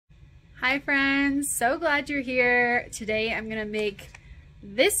Hi friends, so glad you're here. Today I'm gonna make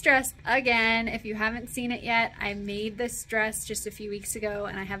this dress again. If you haven't seen it yet, I made this dress just a few weeks ago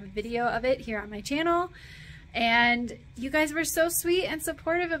and I have a video of it here on my channel. And you guys were so sweet and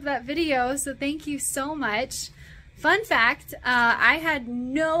supportive of that video, so thank you so much. Fun fact, I had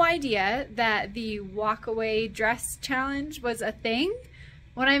no idea that the walkaway dress challenge was a thing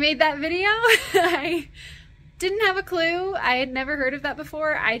when I made that video. I didn't have a clue. I had never heard of that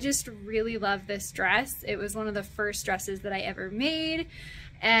before. I just really love this dress. It was one of the first dresses that I ever made.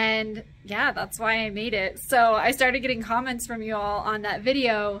 And yeah, that's why I made it. So I started getting comments from you all on that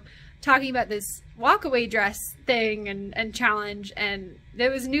video talking about this walkaway dress thing and challenge. And it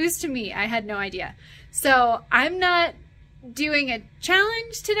was news to me. I had no idea. So I'm not doing a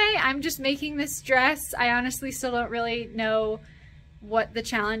challenge today. I'm just making this dress. I honestly still don't really know what the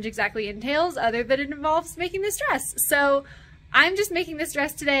challenge exactly entails other than it involves making this dress. So I'm just making this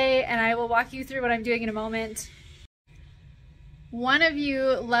dress today and I will walk you through what I'm doing in a moment. One of you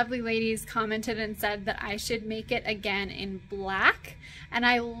lovely ladies commented and said that I should make it again in black, and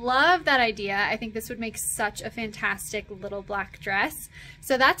I love that idea. I think this would make such a fantastic little black dress.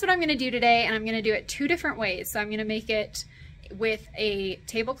 So that's what I'm going to do today, and I'm going to do it two different ways. So I'm going to make it with a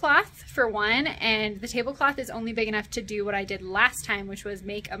tablecloth for one, and the tablecloth is only big enough to do what I did last time, which was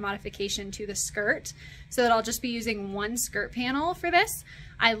make a modification to the skirt, so that I'll just be using one skirt panel for this.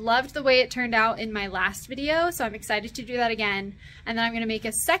 I loved the way it turned out in my last video, so I'm excited to do that again. And then I'm going to make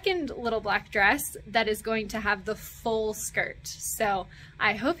a second little black dress that is going to have the full skirt. So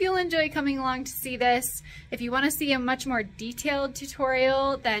I hope you'll enjoy coming along to see this. If you want to see a much more detailed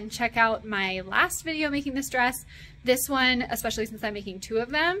tutorial, then check out my last video making this dress. This one, especially since I'm making two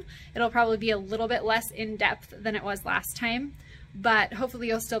of them, it'll probably be a little bit less in-depth than it was last time, but hopefully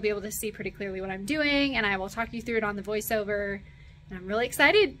you'll still be able to see pretty clearly what I'm doing, and I will talk you through it on the voiceover. And I'm really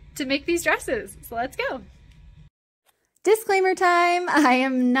excited to make these dresses, so let's go. Disclaimer time, I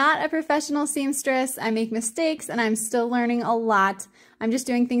am not a professional seamstress. I make mistakes and I'm still learning a lot. I'm just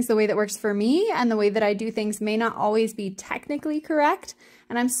doing things the way that works for me, and the way that I do things may not always be technically correct.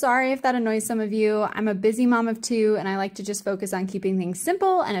 And I'm sorry if that annoys some of you. I'm a busy mom of two and I like to just focus on keeping things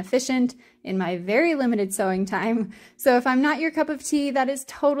simple and efficient in my very limited sewing time. So if I'm not your cup of tea, that is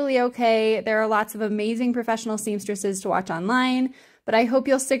totally okay. There are lots of amazing professional seamstresses to watch online, but I hope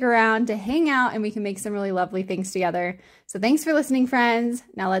you'll stick around to hang out and we can make some really lovely things together. So thanks for listening, friends.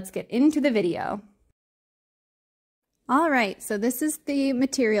 Now let's get into the video. All right, so this is the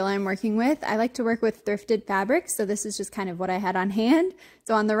material I'm working with. I like to work with thrifted fabrics, so this is just kind of what I had on hand.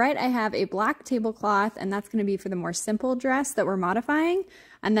 So on the right, I have a black tablecloth, and that's going to be for the more simple dress that we're modifying.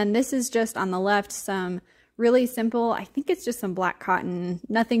 And then this is just on the left, some really simple, I think it's just some black cotton,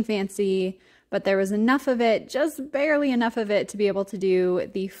 nothing fancy, but there was enough of it, just barely enough of it to be able to do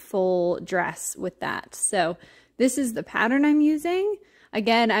the full dress with that. So this is the pattern I'm using.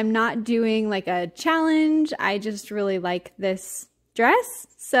 Again, I'm not doing like a challenge. I just really like this dress.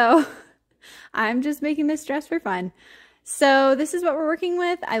 So I'm just making this dress for fun. So this is what we're working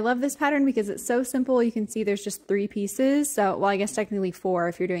with. I love this pattern because it's so simple. You can see there's just 3 pieces. So, well, I guess technically 4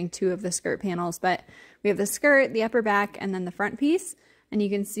 if you're doing 2 of the skirt panels, but we have the skirt, the upper back, and then the front piece. And you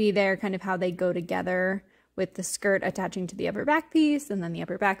can see there kind of how they go together, with the skirt attaching to the upper back piece and then the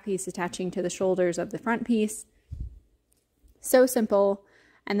upper back piece attaching to the shoulders of the front piece. So simple.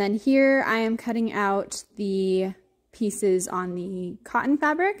 And then here I am cutting out the pieces on the cotton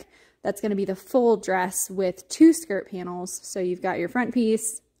fabric. That's going to be the full dress with 2 skirt panels. So you've got your front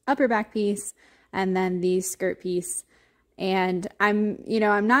piece, upper back piece, and then the skirt piece. And I'm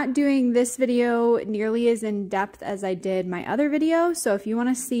not doing this video nearly as in depth as I did my other video. So if you want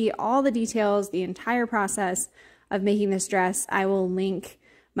to see all the details, the entire process of making this dress, I will link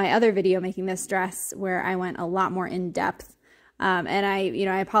my other video making this dress where I went a lot more in depth. And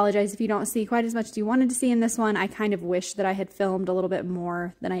I apologize if you don't see quite as much as you wanted to see in this one. I kind of wish that I had filmed a little bit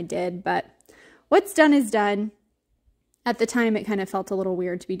more than I did, but what's done is done. At the time, it kind of felt a little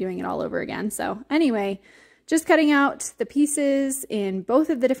weird to be doing it all over again. So anyway, just cutting out the pieces in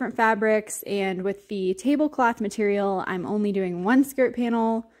both of the different fabrics, and with the tablecloth material, I'm only doing 1 skirt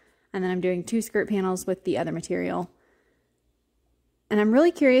panel, and then I'm doing 2 skirt panels with the other material. And I'm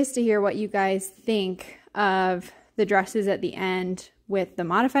really curious to hear what you guys think of the dresses at the end with the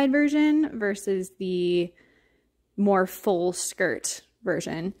modified version versus the more full skirt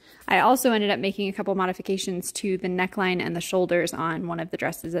version. I also ended up making a couple modifications to the neckline and the shoulders on one of the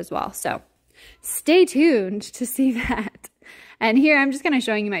dresses as well. So stay tuned to see that. And here I'm just kind of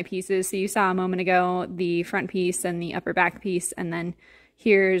showing you my pieces. So you saw a moment ago the front piece and the upper back piece, and then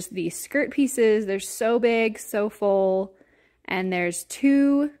here's the skirt pieces. They're so big, so full, and there's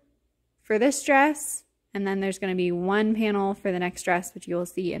 2 for this dress, and then there's going to be one panel for the next dress, which you will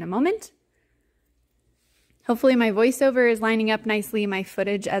see in a moment. Hopefully my voiceover is lining up nicely. My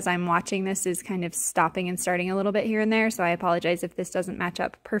footage as I'm watching this is kind of stopping and starting a little bit here and there, so I apologize if this doesn't match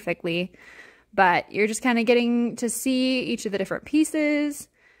up perfectly. But you're just kind of getting to see each of the different pieces,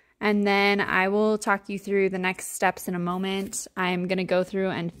 and then I will talk you through the next steps in a moment. I'm going to go through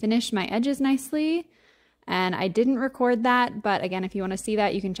and finish my edges nicely. And I didn't record that, but again, if you want to see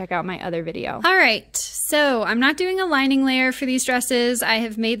that, you can check out my other video. All right, so I'm not doing a lining layer for these dresses. I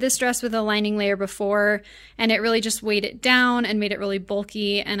have made this dress with a lining layer before, and it really just weighed it down and made it really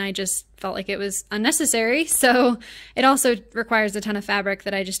bulky, and I just felt like it was unnecessary. So it also requires a ton of fabric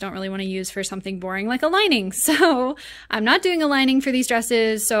that I just don't really want to use for something boring like a lining. So I'm not doing a lining for these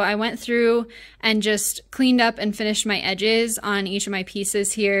dresses. So I went through and just cleaned up and finished my edges on each of my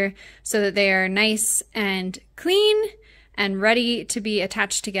pieces here so that they are nice and clean and ready to be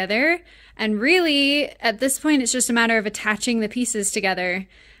attached together. And really, at this point, it's just a matter of attaching the pieces together,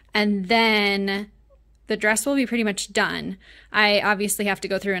 and then the dress will be pretty much done. I obviously have to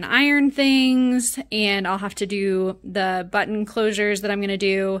go through and iron things, and I'll have to do the button closures that I'm going to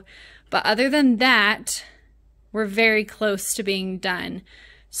do. But other than that, we're very close to being done.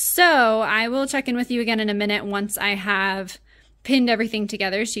 So I will check in with you again in a minute once I have pinned everything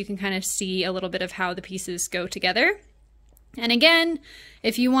together so you can kind of see a little bit of how the pieces go together. And again,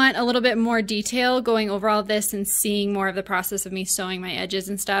 if you want a little bit more detail going over all this and seeing more of the process of me sewing my edges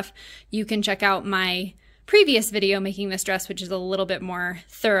and stuff, you can check out my previous video making this dress, which is a little bit more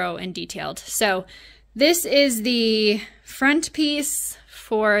thorough and detailed. So this is the front piece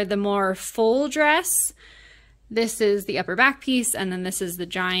for the more full dress. This is the upper back piece, and then this is the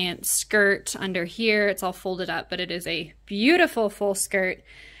giant skirt under here. It's all folded up, but it is a beautiful full skirt.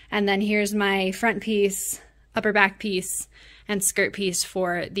 And then here's my front piece, upper back piece, and skirt piece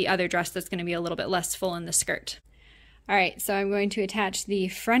for the other dress that's going to be a little bit less full in the skirt. All right, so I'm going to attach the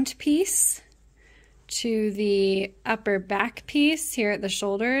front piece to the upper back piece here at the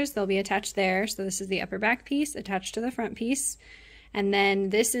shoulders. They'll be attached there. So this is the upper back piece attached to the front piece. And then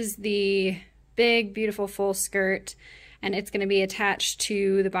this is the big, beautiful full skirt, and it's going to be attached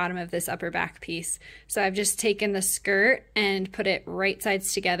to the bottom of this upper back piece. So I've just taken the skirt and put it right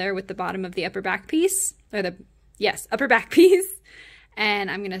sides together with the bottom of the upper back piece, or the, yes, upper back piece.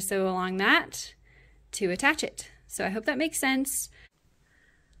 And I'm going to sew along that to attach it. So I hope that makes sense.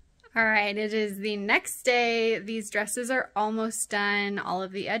 All right, it is the next day. These dresses are almost done. All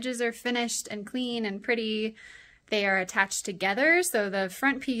of the edges are finished and clean and pretty. They are attached together. So the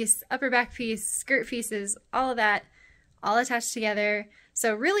front piece, upper back piece, skirt pieces, all of that, all attached together.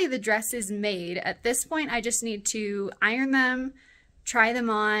 So really the dress is made. At this point, I just need to iron them, try them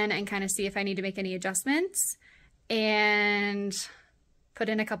on, and kind of see if I need to make any adjustments, and put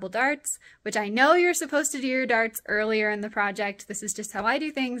in a couple darts, which I know you're supposed to do your darts earlier in the project. This is just how I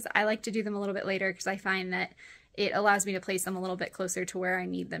do things. I like to do them a little bit later because I find that it allows me to place them a little bit closer to where I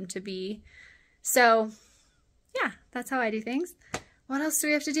need them to be. So yeah, that's how I do things. What else do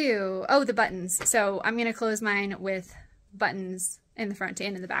we have to do? Oh, the buttons. So I'm going to close mine with buttons in the front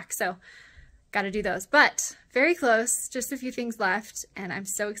and in the back. So got to do those, but very close, just a few things left. And I'm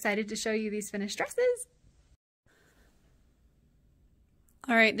so excited to show you these finished dresses.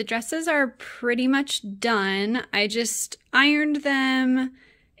 All right, the dresses are pretty much done. I just ironed them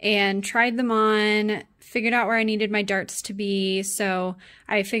and tried them on, figured out where I needed my darts to be. So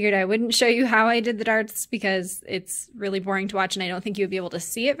I figured I wouldn't show you how I did the darts because it's really boring to watch and I don't think you would be able to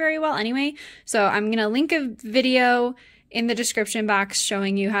see it very well anyway. So I'm gonna link a video in the description box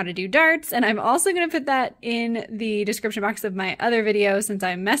showing you how to do darts. And I'm also gonna put that in the description box of my other video since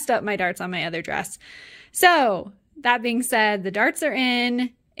I messed up my darts on my other dress. So that being said, the darts are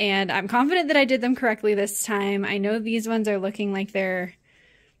in and I'm confident that I did them correctly this time. I know these ones are looking like they're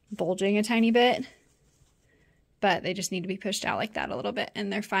bulging a tiny bit, but they just need to be pushed out like that a little bit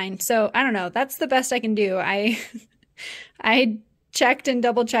and they're fine. So I don't know, that's the best I can do. I checked and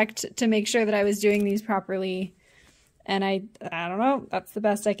double checked to make sure that I was doing these properly, and I don't know, that's the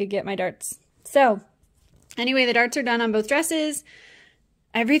best I could get my darts. So anyway, the darts are done on both dresses.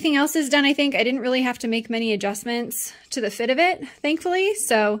 Everything else is done, I think. I didn't really have to make many adjustments to the fit of it, thankfully.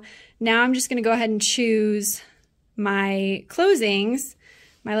 So now I'm just going to go ahead and choose my closings,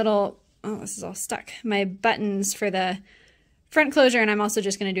 my little, oh, this is all stuck, my buttons for the front closure, and I'm also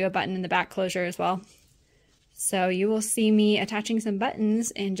just going to do a button in the back closure as well. So you will see me attaching some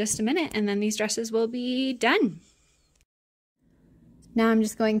buttons in just a minute, and then these dresses will be done. Now I'm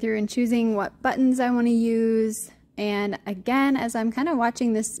just going through and choosing what buttons I want to use. And again, as I'm kind of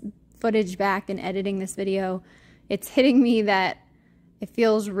watching this footage back and editing this video, it's hitting me that it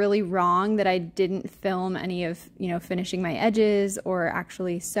feels really wrong that I didn't film any of, you know, finishing my edges or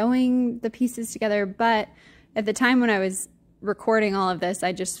actually sewing the pieces together. But at the time when I was recording all of this,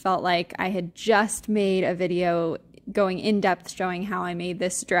 I just felt like I had just made a video going in depth showing how I made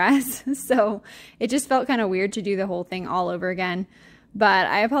this dress. So it just felt kind of weird to do the whole thing all over again. But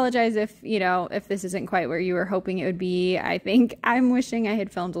I apologize if, you know, if this isn't quite where you were hoping it would be. I think I'm wishing I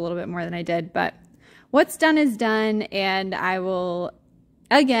had filmed a little bit more than I did, but what's done is done, and I will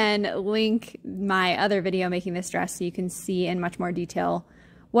again link my other video making this dress so you can see in much more detail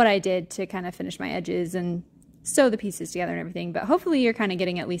what I did to kind of finish my edges and sew the pieces together and everything. But hopefully you're kind of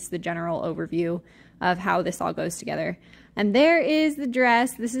getting at least the general overview of how this all goes together. And there is the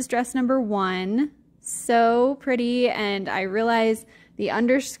dress. This is dress number 1. So pretty, and I realize the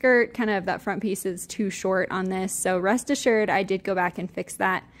underskirt, kind of that front piece, is too short on this, so rest assured I did go back and fix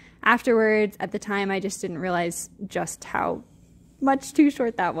that afterwards. At the time I just didn't realize just how much too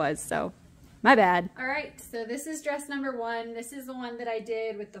short that was, so my bad. Alright, so this is dress number 1. This is the one that I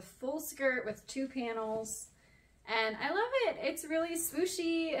did with the full skirt with 2 panels, and I love it. It's really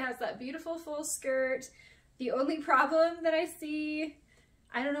swooshy. It has that beautiful full skirt. The only problem that I see,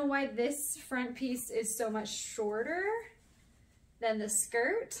 I don't know why this front piece is so much shorter than the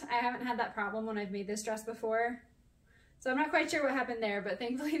skirt. I haven't had that problem when I've made this dress before. So I'm not quite sure what happened there, but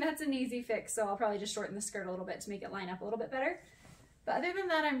thankfully that's an easy fix. So I'll probably just shorten the skirt a little bit to make it line up a little bit better. But other than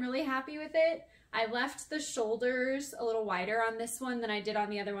that, I'm really happy with it. I left the shoulders a little wider on this one than I did on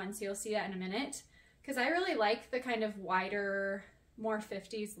the other one, so you'll see that in a minute. Because I really like the kind of wider, more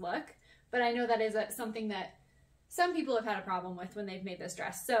 50s look, but I know that is something that some people have had a problem with when they've made this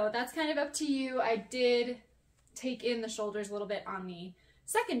dress. So that's kind of up to you. I did take in the shoulders a little bit on the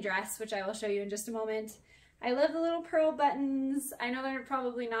second dress, which I will show you in just a moment. I love the little pearl buttons. I know they're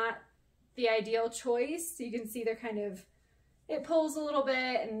probably not the ideal choice. You can see they're kind of, it pulls a little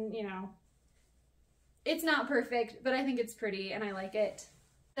bit, and you know, it's not perfect, but I think it's pretty and I like it.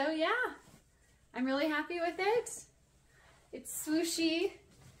 So yeah, I'm really happy with it. It's swooshy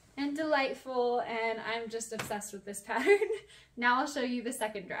and delightful, and I'm just obsessed with this pattern. Now I'll show you the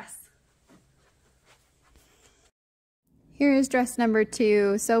second dress. Here is dress number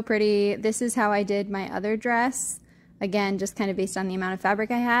 2, so pretty. This is how I did my other dress. Again, just kind of based on the amount of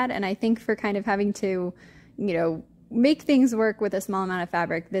fabric I had, and I think for kind of having to, you know, make things work with a small amount of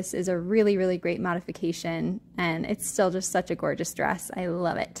fabric, this is a really, really great modification, and it's still just such a gorgeous dress. I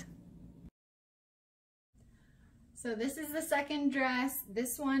love it. So this is the second dress.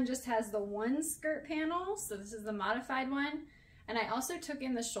 This one just has the 1 skirt panel, so this is the modified one. And I also took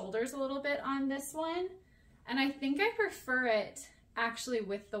in the shoulders a little bit on this one. And I think I prefer it actually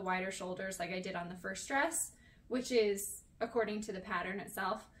with the wider shoulders like I did on the first dress, which is according to the pattern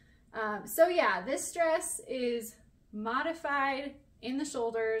itself. So yeah, this dress is modified in the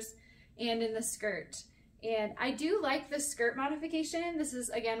shoulders and in the skirt. And I do like the skirt modification. This is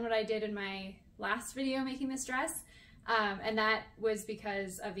again what I did in my last video making this dress. And that was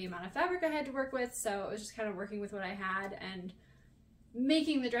because of the amount of fabric I had to work with. So it was just kind of working with what I had and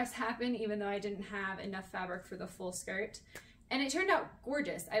making the dress happen, even though I didn't have enough fabric for the full skirt. And it turned out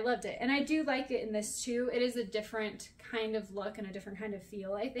gorgeous. I loved it. And I do like it in this too. It is a different kind of look and a different kind of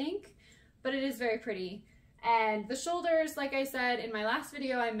feel, I think, but it is very pretty. And the shoulders, like I said in my last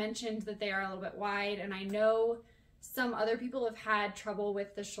video, I mentioned that they are a little bit wide, and I know some other people have had trouble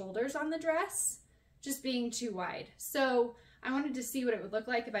with the shoulders on the dress just being too wide. So I wanted to see what it would look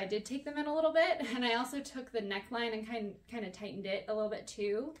like if I did take them in a little bit, and I also took the neckline and kind of tightened it a little bit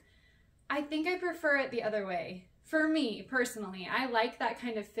too. I think I prefer it the other way. For me, personally, I like that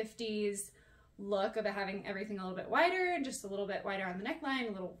kind of 50s look of it having everything a little bit wider and just a little bit wider on the neckline,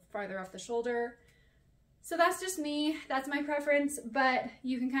 a little farther off the shoulder. So that's just me, that's my preference, but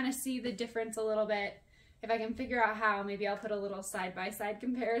you can kind of see the difference a little bit. If I can figure out how, maybe I'll put a little side-by-side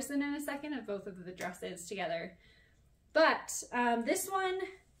comparison in a second of both of the dresses together. But this one,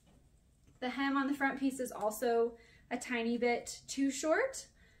 the hem on the front piece is also a tiny bit too short.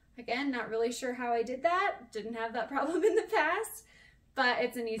 Again, not really sure how I did that. Didn't have that problem in the past, but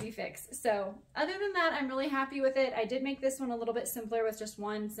it's an easy fix. So other than that, I'm really happy with it. I did make this one a little bit simpler with just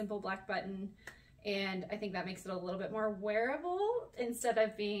 1 simple black button, and I think that makes it a little bit more wearable instead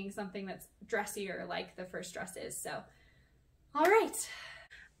of being something that's dressier like the first dress is. So, all right.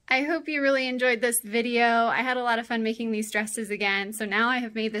 I hope you really enjoyed this video. I had a lot of fun making these dresses again. So now I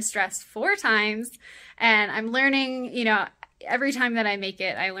have made this dress 4 times, and I'm learning, you know, every time that I make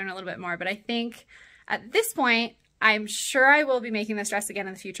it, I learn a little bit more. But I think at this point, I'm sure I will be making this dress again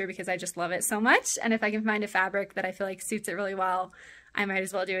in the future because I just love it so much. And if I can find a fabric that I feel like suits it really well, I might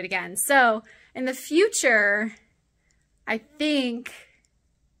as well do it again. So in the future, I think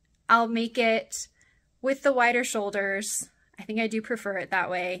I'll make it with the wider shoulders. I think I do prefer it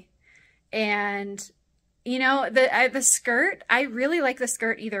that way. And you know, the skirt, I really like the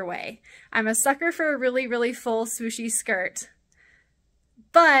skirt either way. I'm a sucker for a really, really full swooshy skirt,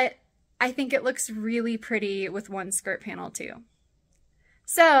 but I think it looks really pretty with one skirt panel too.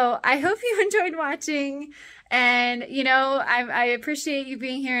 So I hope you enjoyed watching, and you know, I appreciate you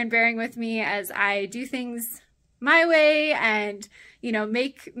being here and bearing with me as I do things my way and, you know,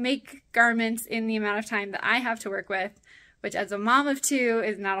 make garments in the amount of time that I have to work with, which as a mom of two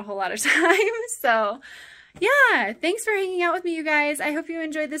is not a whole lot of time. So yeah, thanks for hanging out with me, you guys. I hope you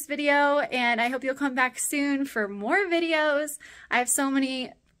enjoyed this video, and I hope you'll come back soon for more videos. I have so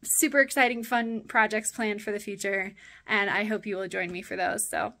many super exciting, fun projects planned for the future, and I hope you will join me for those.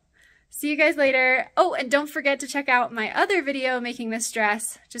 So see you guys later. Oh, and don't forget to check out my other video making this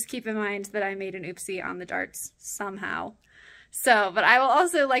dress. Just keep in mind that I made an oopsie on the darts somehow. So, but I will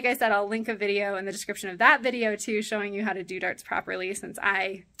also, like I said, I'll link a video in the description of that video too, showing you how to do darts properly, since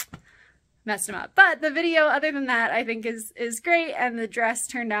I messed them up. But the video, other than that, I think is great, and the dress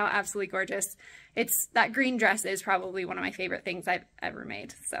turned out absolutely gorgeous. That green dress is probably one of my favorite things I've ever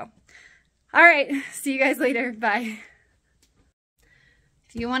made. So, all right, see you guys later. Bye.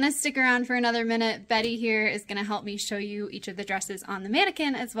 If you want to stick around for another minute, Betty here is going to help me show you each of the dresses on the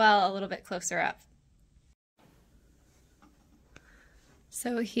mannequin as well, a little bit closer up.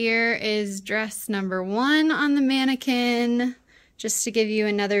 So here is dress number 1 on the mannequin, just to give you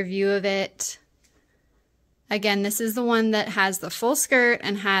another view of it. Again, this is the one that has the full skirt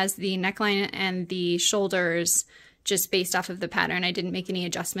and has the neckline and the shoulders just based off of the pattern. I didn't make any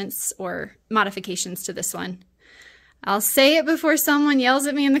adjustments or modifications to this one. I'll say it before someone yells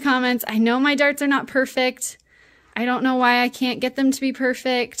at me in the comments. I know my darts are not perfect. I don't know why I can't get them to be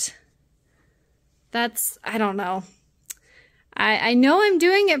perfect. I don't know. I know I'm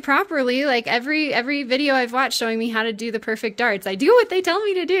doing it properly, like every video I've watched showing me how to do the perfect darts. I do what they tell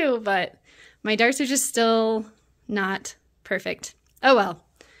me to do, but my darts are just still not perfect. Oh well.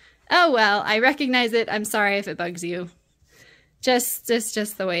 Oh well, I recognize it. I'm sorry if it bugs you. It's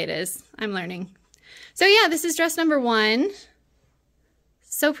just the way it is. I'm learning. So yeah, this is dress number 1.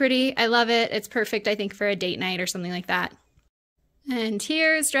 So pretty. I love it. It's perfect, I think, for a date night or something like that. And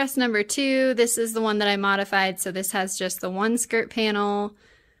here's dress number 2. This is the one that I modified. So this has just the one skirt panel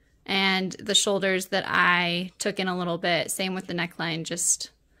and the shoulders that I took in a little bit. Same with the neckline,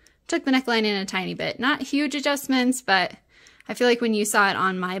 just took the neckline in a tiny bit. Not huge adjustments, but I feel like when you saw it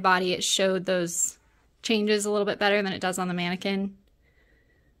on my body, it showed those changes a little bit better than it does on the mannequin.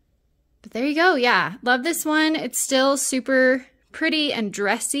 But there you go. Yeah, love this one. It's still super pretty and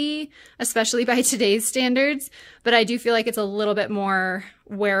dressy, especially by today's standards, but I do feel like it's a little bit more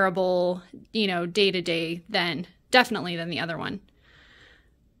wearable, you know, day to day definitely than the other one.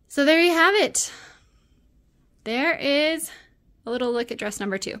 So there you have it. There is a little look at dress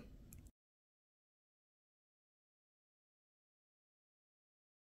number 2.